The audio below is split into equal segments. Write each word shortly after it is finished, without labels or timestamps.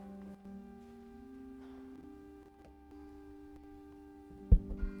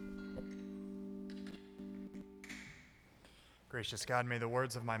Gracious God, may the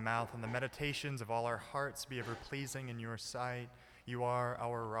words of my mouth and the meditations of all our hearts be ever pleasing in your sight. You are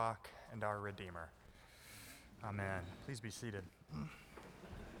our rock and our Redeemer. Amen. Please be seated.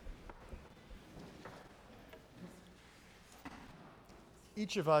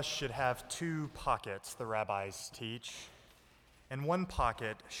 Each of us should have two pockets, the rabbis teach. In one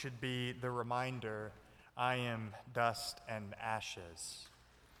pocket should be the reminder, I am dust and ashes.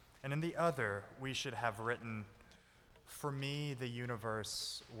 And in the other, we should have written, for me, the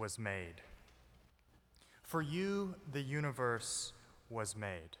universe was made. For you, the universe was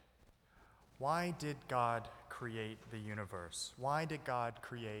made. Why did God create the universe? Why did God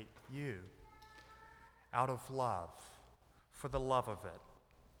create you? Out of love, for the love of it.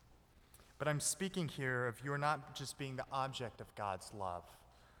 But I'm speaking here of you are not just being the object of God's love,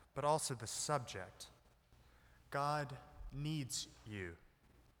 but also the subject. God needs you.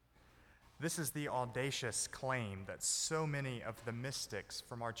 This is the audacious claim that so many of the mystics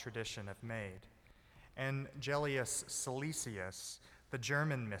from our tradition have made. And Gellius Silesius, the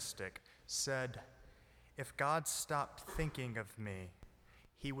German mystic, said, if God stopped thinking of me,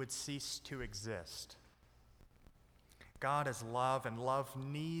 he would cease to exist. God is love, and love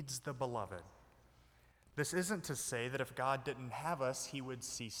needs the beloved. This isn't to say that if God didn't have us, he would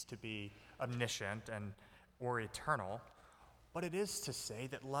cease to be omniscient or eternal. But it is to say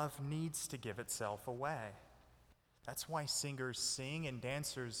that love needs to give itself away. That's why singers sing and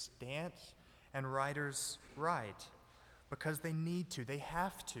dancers dance and writers write, because they need to, they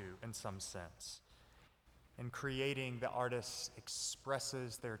have to in some sense. In creating, the artist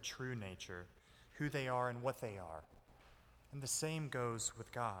expresses their true nature, who they are and what they are. And the same goes with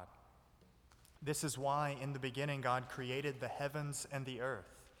God. This is why in the beginning God created the heavens and the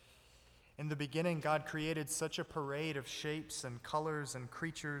earth. In the beginning, God created such a parade of shapes and colors and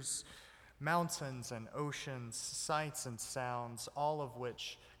creatures, mountains and oceans, sights and sounds, all of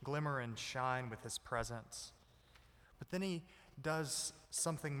which glimmer and shine with his presence. But then he does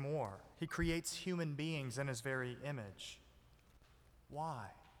something more. He creates human beings in his very image. Why?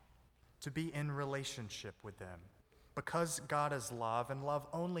 To be in relationship with them. Because God is love, and love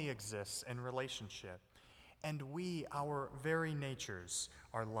only exists in relationship. And we, our very natures,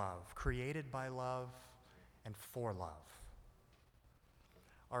 are love, created by love and for love.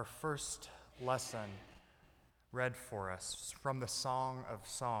 Our first lesson read for us from the Song of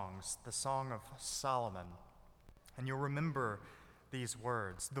Songs, the Song of Solomon. And you'll remember these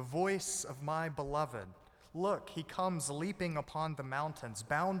words, the voice of my beloved. Look, he comes leaping upon the mountains,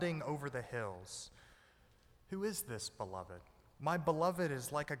 bounding over the hills. Who is this beloved? My beloved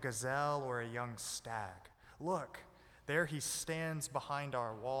is like a gazelle or a young stag. Look, there he stands behind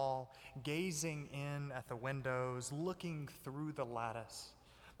our wall, gazing in at the windows, looking through the lattice.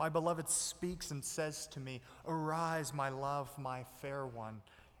 My beloved speaks and says to me, arise, my love, my fair one,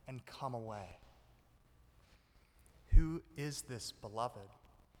 and come away. Who is this beloved?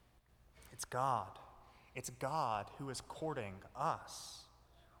 It's God. It's God who is courting us.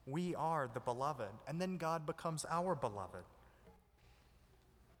 We are the beloved, and then God becomes our beloved.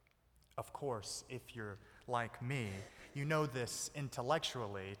 Of course, if you're like me, you know this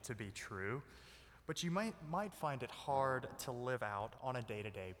intellectually to be true, but you might find it hard to live out on a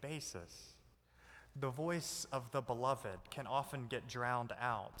day-to-day basis. The voice of the beloved can often get drowned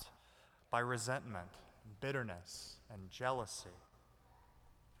out by resentment, bitterness, and jealousy.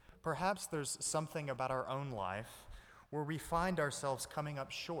 Perhaps there's something about our own life where we find ourselves coming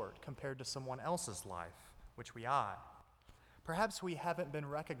up short compared to someone else's life, which we eye. Perhaps we haven't been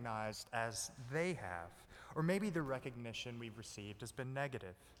recognized as they have, or maybe the recognition we've received has been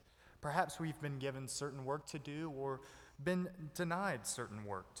negative. Perhaps we've been given certain work to do or been denied certain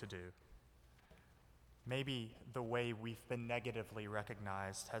work to do. Maybe the way we've been negatively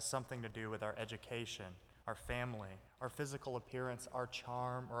recognized has something to do with our education, our family, our physical appearance, our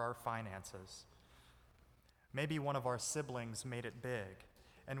charm, or our finances. Maybe one of our siblings made it big,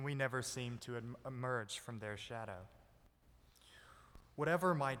 and we never seem to emerge from their shadow.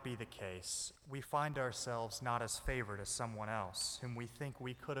 Whatever might be the case, we find ourselves not as favored as someone else whom we think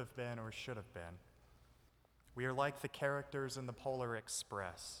we could have been or should have been. We are like the characters in the Polar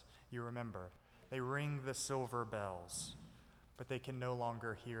Express. You remember, they ring the silver bells, but they can no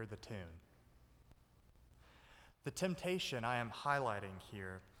longer hear the tune. The temptation I am highlighting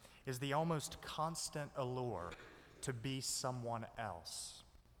here is the almost constant allure to be someone else,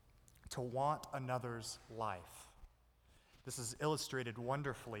 to want another's life. This is illustrated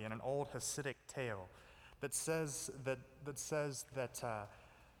wonderfully in an old Hasidic tale that says that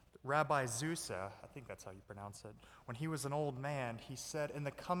Rabbi Zusa, I think that's how you pronounce it, when he was an old man, he said, in the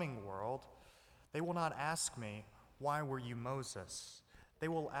coming world, they will not ask me, why were you Moses? They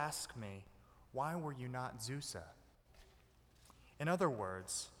will ask me, why were you not Zusa? In other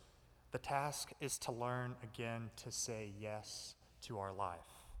words, the task is to learn again to say yes to our life.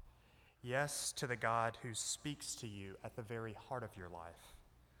 Yes to the God who speaks to you at the very heart of your life.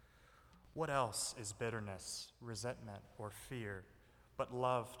 What else is bitterness, resentment, or fear but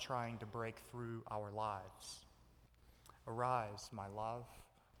love trying to break through our lives? Arise, my love,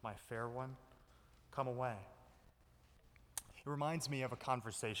 my fair one, come away. It reminds me of a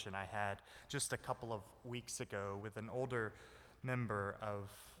conversation I had just a couple of weeks ago with an older member of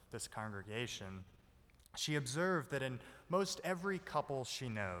this congregation. She observed that in most every couple she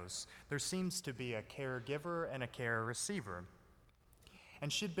knows, there seems to be a caregiver and a care receiver.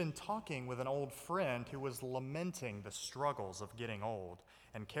 And she'd been talking with an old friend who was lamenting the struggles of getting old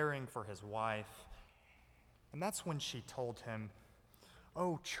and caring for his wife. And that's when she told him,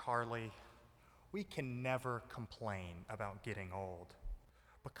 "Oh, Charlie, we can never complain about getting old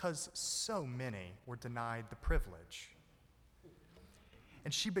because so many were denied the privilege."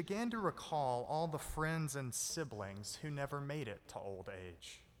 And she began to recall all the friends and siblings who never made it to old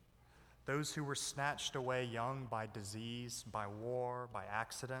age. Those who were snatched away young by disease, by war, by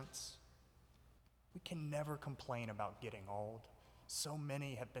accidents. We can never complain about getting old. So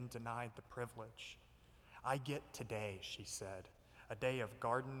many have been denied the privilege. I get today, she said, a day of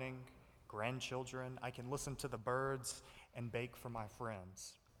gardening, grandchildren. I can listen to the birds and bake for my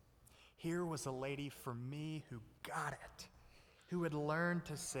friends. Here was a lady for me who got it, who had learned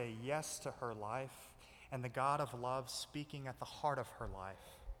to say yes to her life and the God of love speaking at the heart of her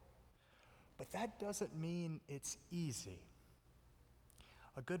life. But that doesn't mean it's easy.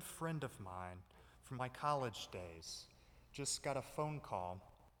 A good friend of mine from my college days just got the phone call.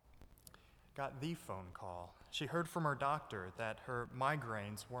 She heard from her doctor that her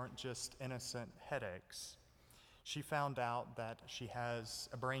migraines weren't just innocent headaches. She found out that she has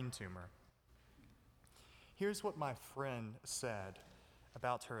a brain tumor. Here's what my friend said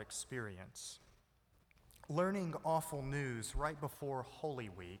about her experience. Learning awful news right before Holy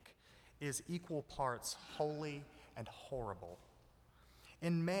Week is equal parts holy and horrible.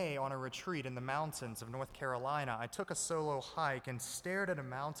 In May, on a retreat in the mountains of North Carolina, I took a solo hike and stared at a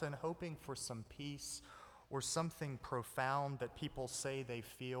mountain hoping for some peace or something profound that people say they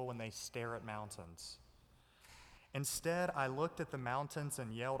feel when they stare at mountains. Instead, I looked at the mountains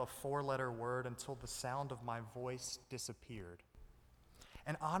and yelled a 4-letter word until the sound of my voice disappeared.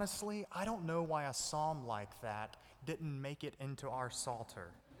 And honestly, I don't know why a psalm like that didn't make it into our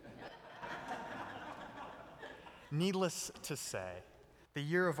Psalter. Needless to say, the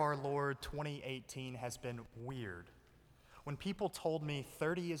year of our Lord 2018 has been weird. When people told me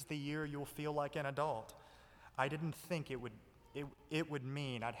 30 is the year you'll feel like an adult, I didn't think it would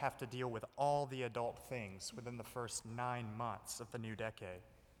mean I'd have to deal with all the adult things within the first 9 months of the new decade.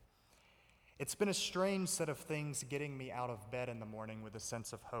 It's been a strange set of things getting me out of bed in the morning with a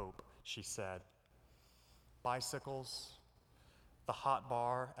sense of hope, she said. Bicycles, the hot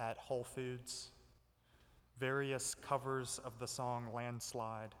bar at Whole Foods, various covers of the song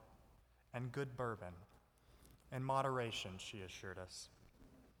Landslide, and good bourbon. In moderation, she assured us.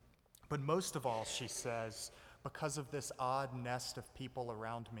 But most of all, she says, because of this odd nest of people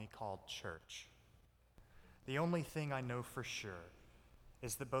around me called church. The only thing I know for sure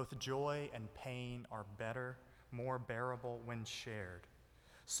is that both joy and pain are better, more bearable when shared.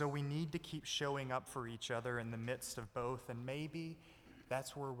 So we need to keep showing up for each other in the midst of both, and maybe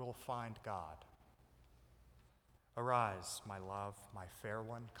that's where we'll find God. Arise, my love, my fair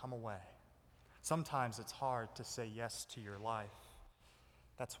one, come away. Sometimes it's hard to say yes to your life.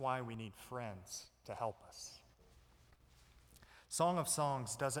 That's why we need friends to help us. Song of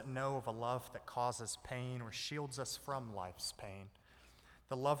Songs doesn't know of a love that causes pain or shields us from life's pain.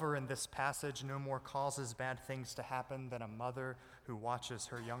 The lover in this passage no more causes bad things to happen than a mother who watches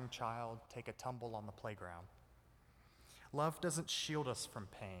her young child take a tumble on the playground. Love doesn't shield us from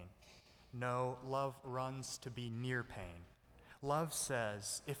pain. No, love runs to be near pain. Love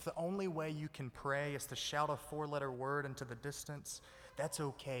says, if the only way you can pray is to shout a 4-letter word into the distance, that's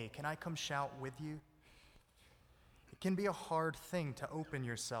okay. Can I come shout with you? It can be a hard thing to open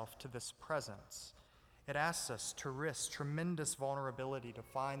yourself to this presence. It asks us to risk tremendous vulnerability to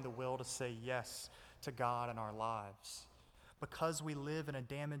find the will to say yes to God in our lives. Because we live in a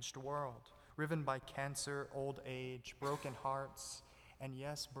damaged world, riven by cancer, old age, broken hearts, and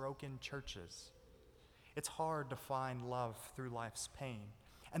yes, broken churches. It's hard to find love through life's pain.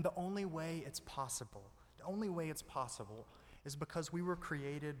 And the only way it's possible is because we were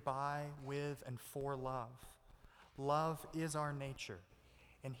created by, with, and for love. Love is our nature.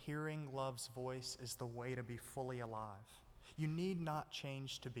 and hearing love's voice is the way to be fully alive. You need not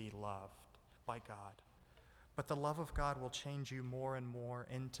change to be loved by God, but the love of God will change you more and more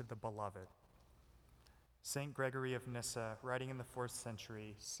into the beloved. St. Gregory of Nyssa, writing in the 4th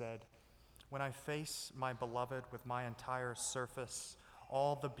century, said, "When I face my beloved with my entire surface,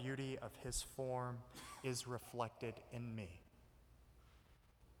 all the beauty of his form is reflected in me."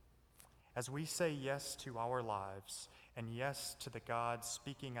 As we say yes to our lives and yes to the God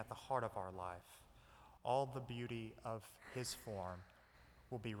speaking at the heart of our life, all the beauty of his form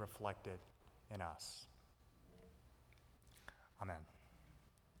will be reflected in us. Amen.